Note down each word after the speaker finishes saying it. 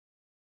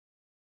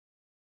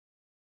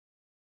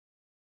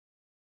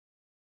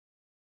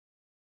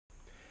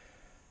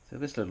So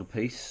this little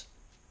piece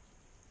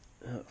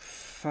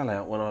fell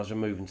out when I was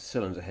removing the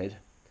cylinder head.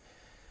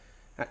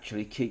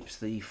 Actually keeps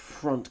the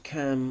front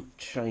cam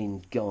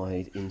chain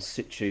guide in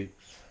situ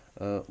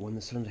when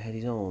the cylinder head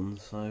is on,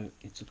 so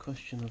it's a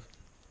question of,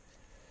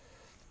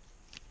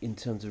 in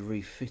terms of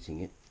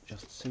refitting it,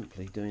 just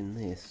simply doing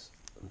this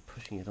and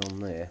pushing it on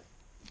there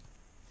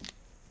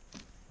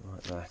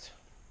like that.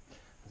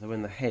 So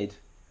when the head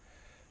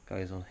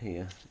goes on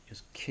here, it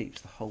just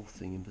keeps the whole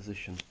thing in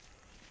position.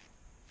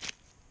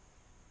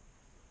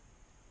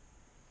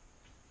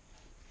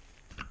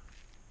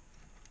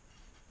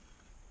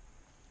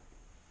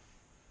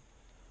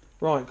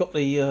 Right, got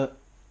the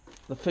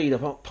feeder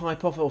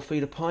pipe off, or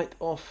feeder pipe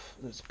off.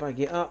 Let's bag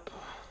it up.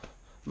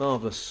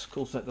 Marvellous. Of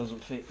course that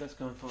doesn't fit. Let's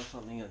go and find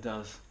something that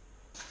does.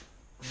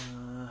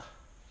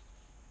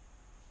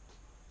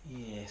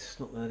 Yes,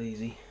 not that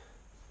easy.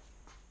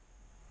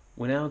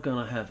 We're now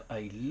going to have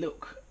a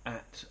look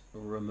at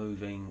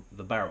removing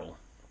the barrel.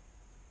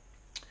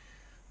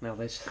 Now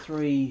there's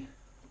 3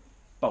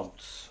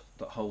 bolts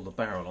that hold the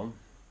barrel on.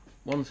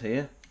 One's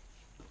here,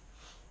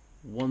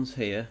 one's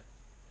here,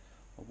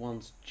 and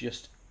one's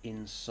just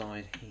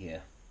inside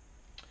here,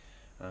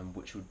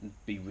 which would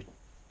be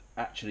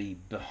actually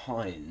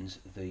behind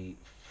the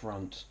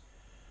front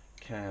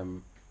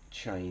cam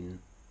chain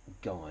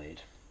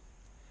guide.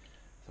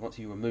 So once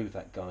you remove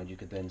that guide, you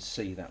could then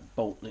see that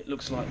bolt, and it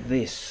looks like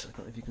this. I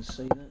don't know if you can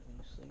see that. Can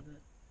you see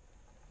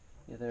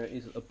that? Yeah, there it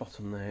is at the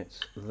bottom there.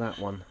 It's that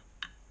one.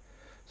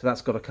 So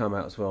that's got to come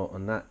out as well,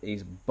 and that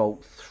is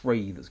bolt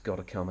 3 that's got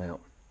to come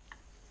out.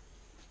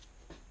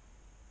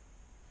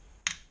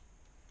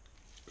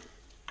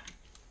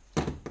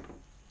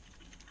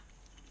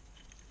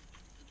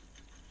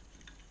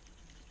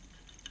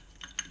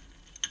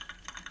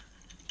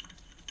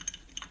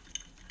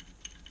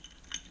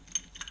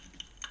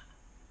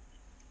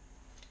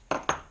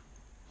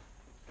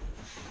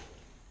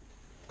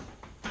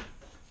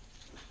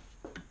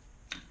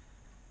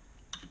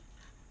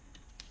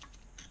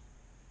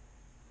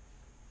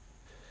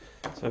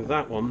 So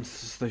that one,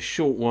 the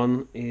short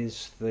one,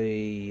 is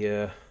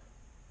the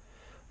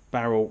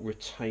barrel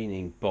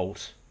retaining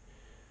bolt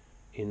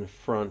in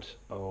front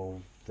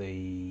of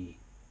the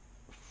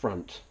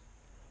front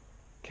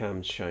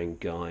cam chain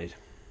guide.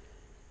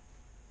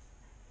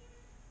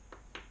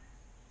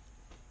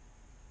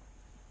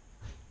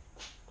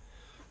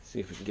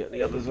 See if we can get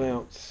the others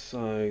out.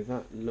 So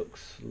that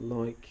looks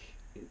like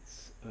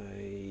it's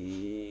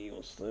a,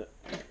 what's that?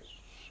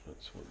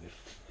 That's what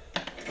if.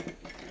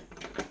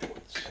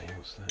 Let's see,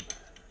 what's that?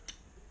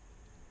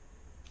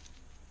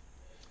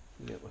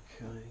 Yep,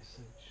 okay,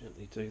 so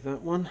gently do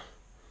that one.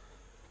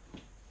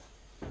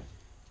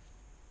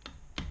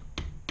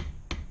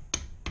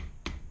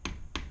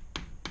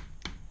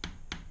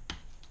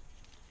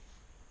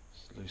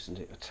 Just loosened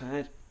it a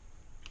tad.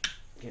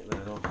 Get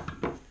that off.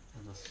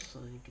 And the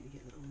same, can you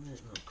get that on there?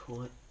 Not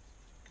quite.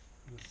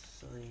 And the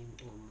same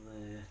on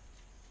there.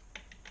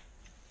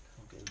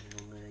 Can't get anything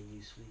on there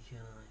usefully, can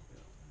I? Oh,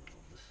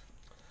 marvellous.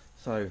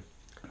 So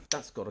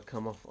that's got to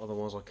come off,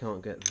 otherwise I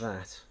can't get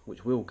that,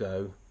 which will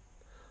go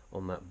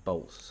on that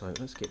bolt. So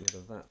let's get rid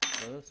of that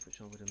first,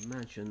 which I would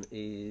imagine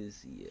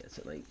is, yeah, it's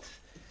an 8.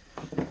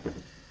 I'll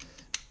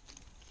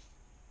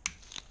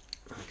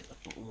get the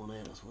bottom one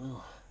out as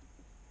well.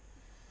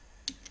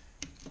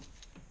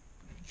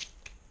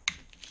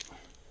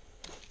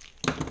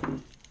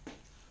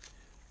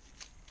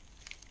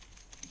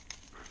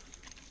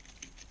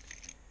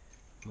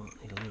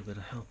 Might need a little bit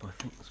of help, I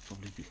think. That's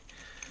probably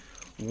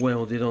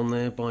welded on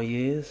there by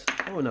years.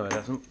 Oh no, it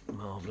hasn't.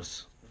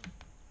 Marvellous.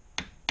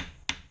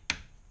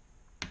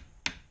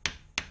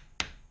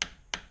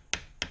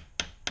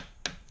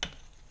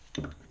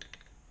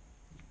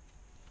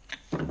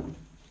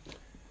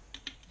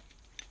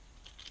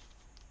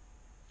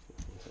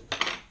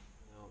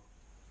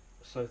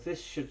 So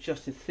this should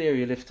just in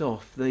theory lift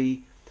off.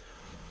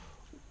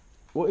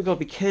 What you've got to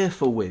be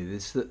careful with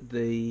is that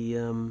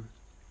when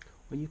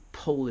you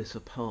pull this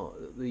apart,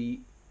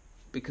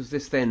 because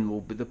this then will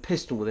be, the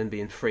piston will then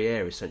be in free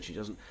air essentially. It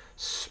doesn't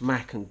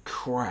smack and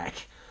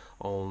crack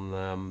on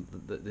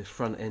the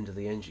front end of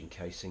the engine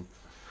casing.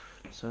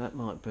 So that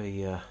might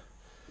be, so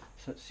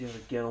let's see how to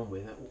get on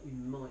with that. What we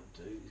might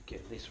do is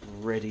get this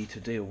ready to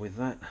deal with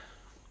that.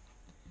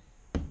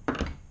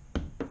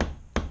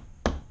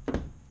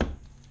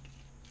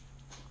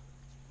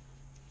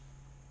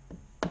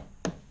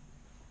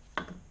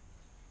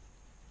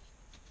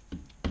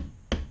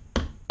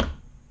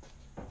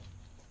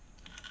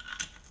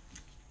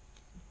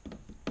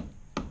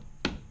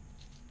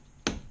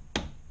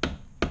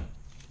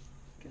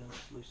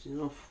 Loosen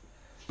it off.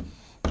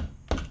 Yeah,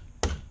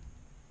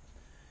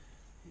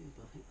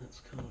 but I think that's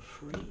kind of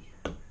free.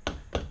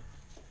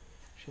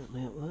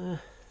 Gently up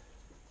there.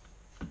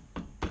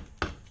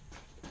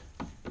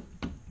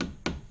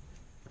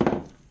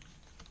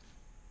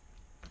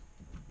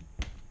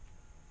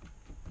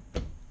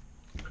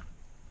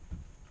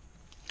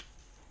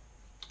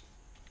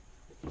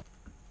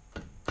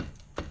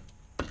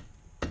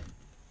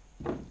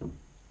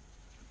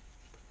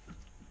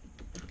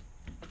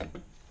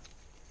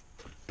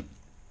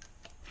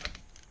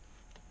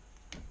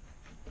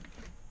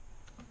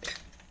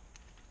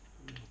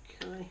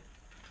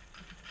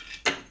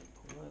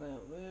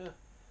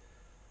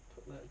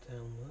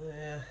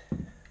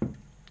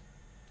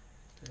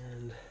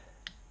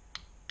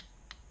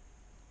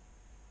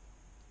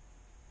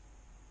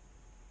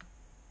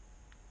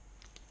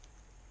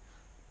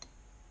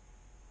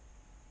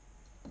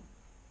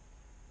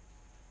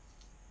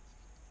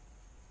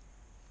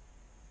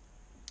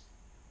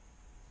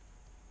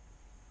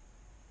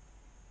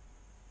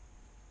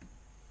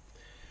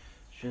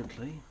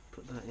 gently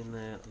put that in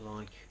there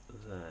like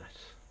that.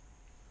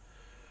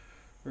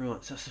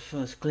 Right, so that's the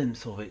first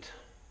glimpse of it.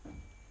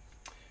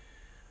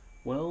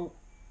 Well,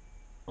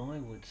 I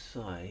would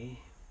say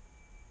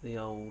the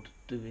old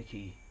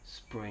doohickey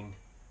spring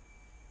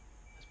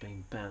has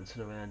been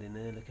bouncing around in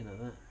there, looking at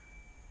that,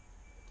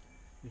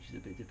 which is a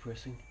bit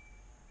depressing.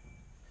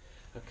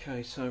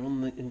 Okay, so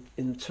on the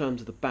in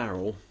terms of the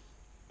barrel,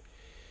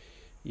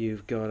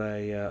 you've got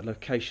a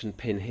location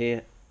pin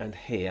here and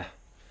here.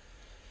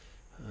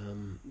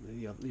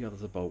 The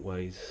others are bolt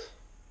ways,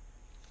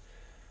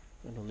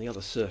 and on the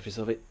other surface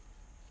of it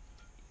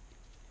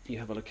you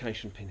have a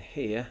location pin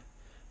here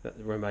that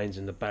remains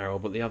in the barrel,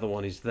 but the other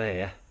one is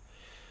there,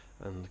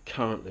 and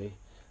currently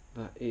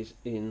that is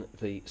in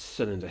the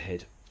cylinder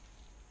head.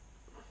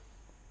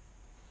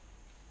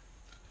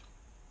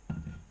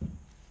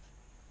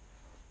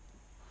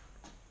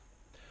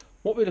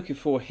 What we're looking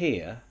for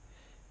here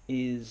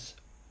is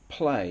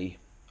play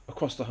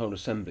across the whole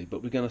assembly,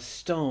 but we're going to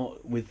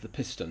start with the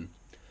piston.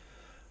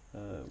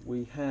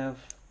 We have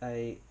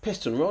a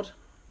piston rod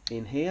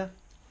in here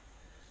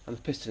and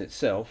the piston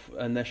itself,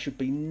 and there should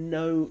be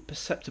no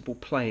perceptible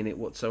play in it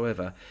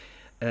whatsoever.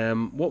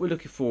 What we're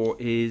looking for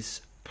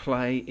is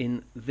play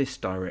in this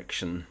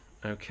direction.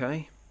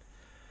 Okay,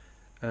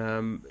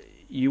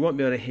 you won't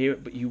be able to hear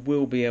it, but you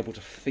will be able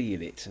to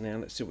feel it. Now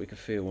let's see what we can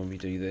feel when we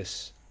do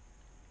this.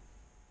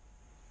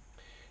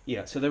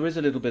 Yeah, so there is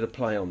a little bit of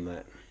play on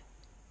that,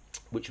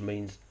 which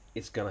means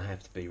it's going to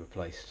have to be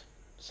replaced.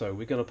 So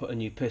we're going to put a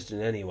new piston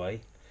in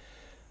anyway,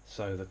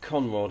 so the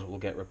con rod will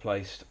get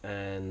replaced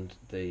and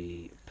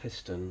the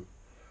piston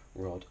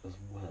rod as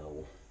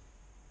well.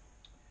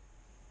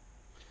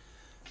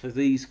 So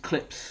these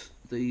clips,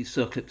 these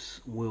circlips,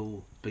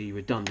 will be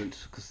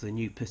redundant because the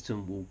new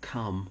piston will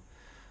come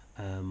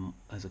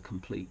as a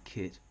complete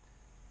kit.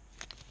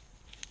 I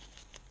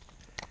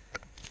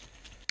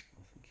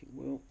think it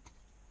will.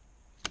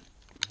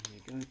 There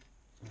you go,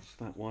 that's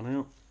that one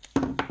out.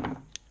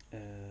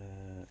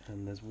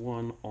 And there's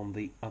one on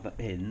the other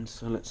end,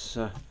 so let's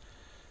have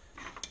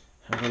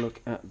a look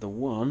at the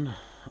one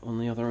on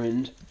the other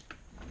end.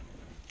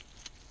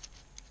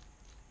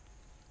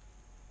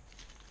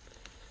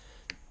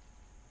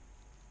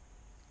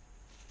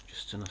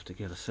 Just enough to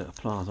get a set of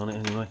pliers on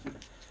it anyway.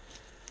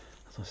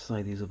 As I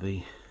say, these will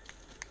be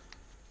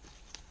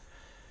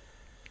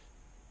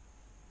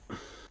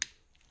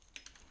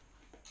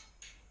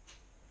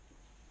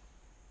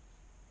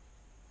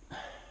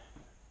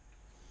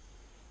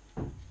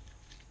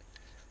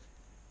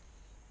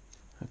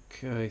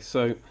okay.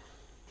 So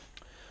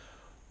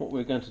what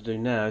we're going to do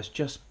now is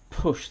just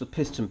push the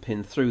piston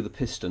pin through the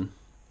piston,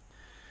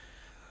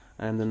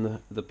 and then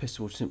the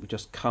piston will simply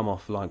just come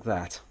off like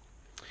that.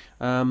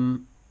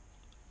 Now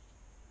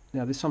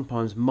this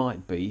sometimes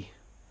might be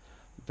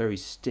very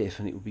stiff,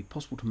 and it would be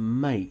possible to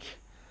make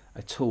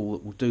a tool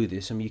that will do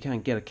this. I mean, you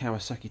can get a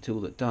Kawasaki tool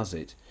that does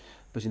it,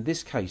 but in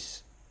this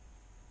case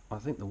I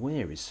think the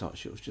wear is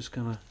such it was just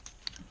going to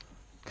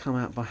come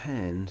out by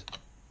hand.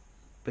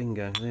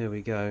 Bingo, there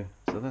we go.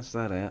 So that's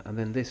that out, and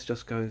then this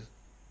just goes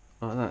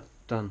like that,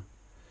 done.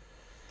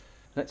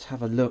 Let's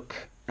have a look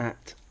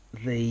at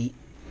the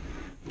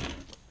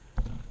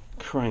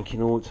crank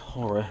in all its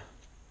horror.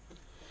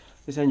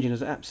 This engine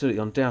has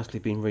absolutely undoubtedly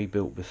been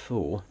rebuilt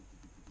before.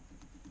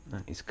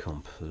 That is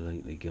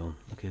completely gone.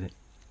 Look at it.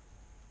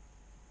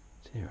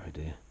 Dear oh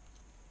dear.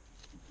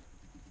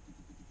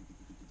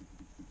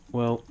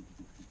 Well,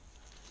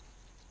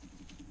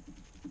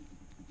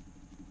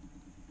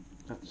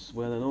 that's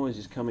where the noise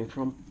is coming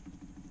from.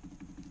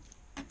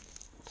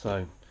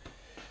 So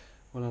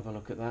we'll have a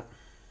look at that.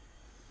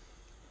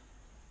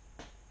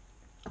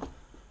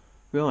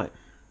 Right,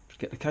 let's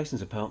get the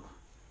casings apart.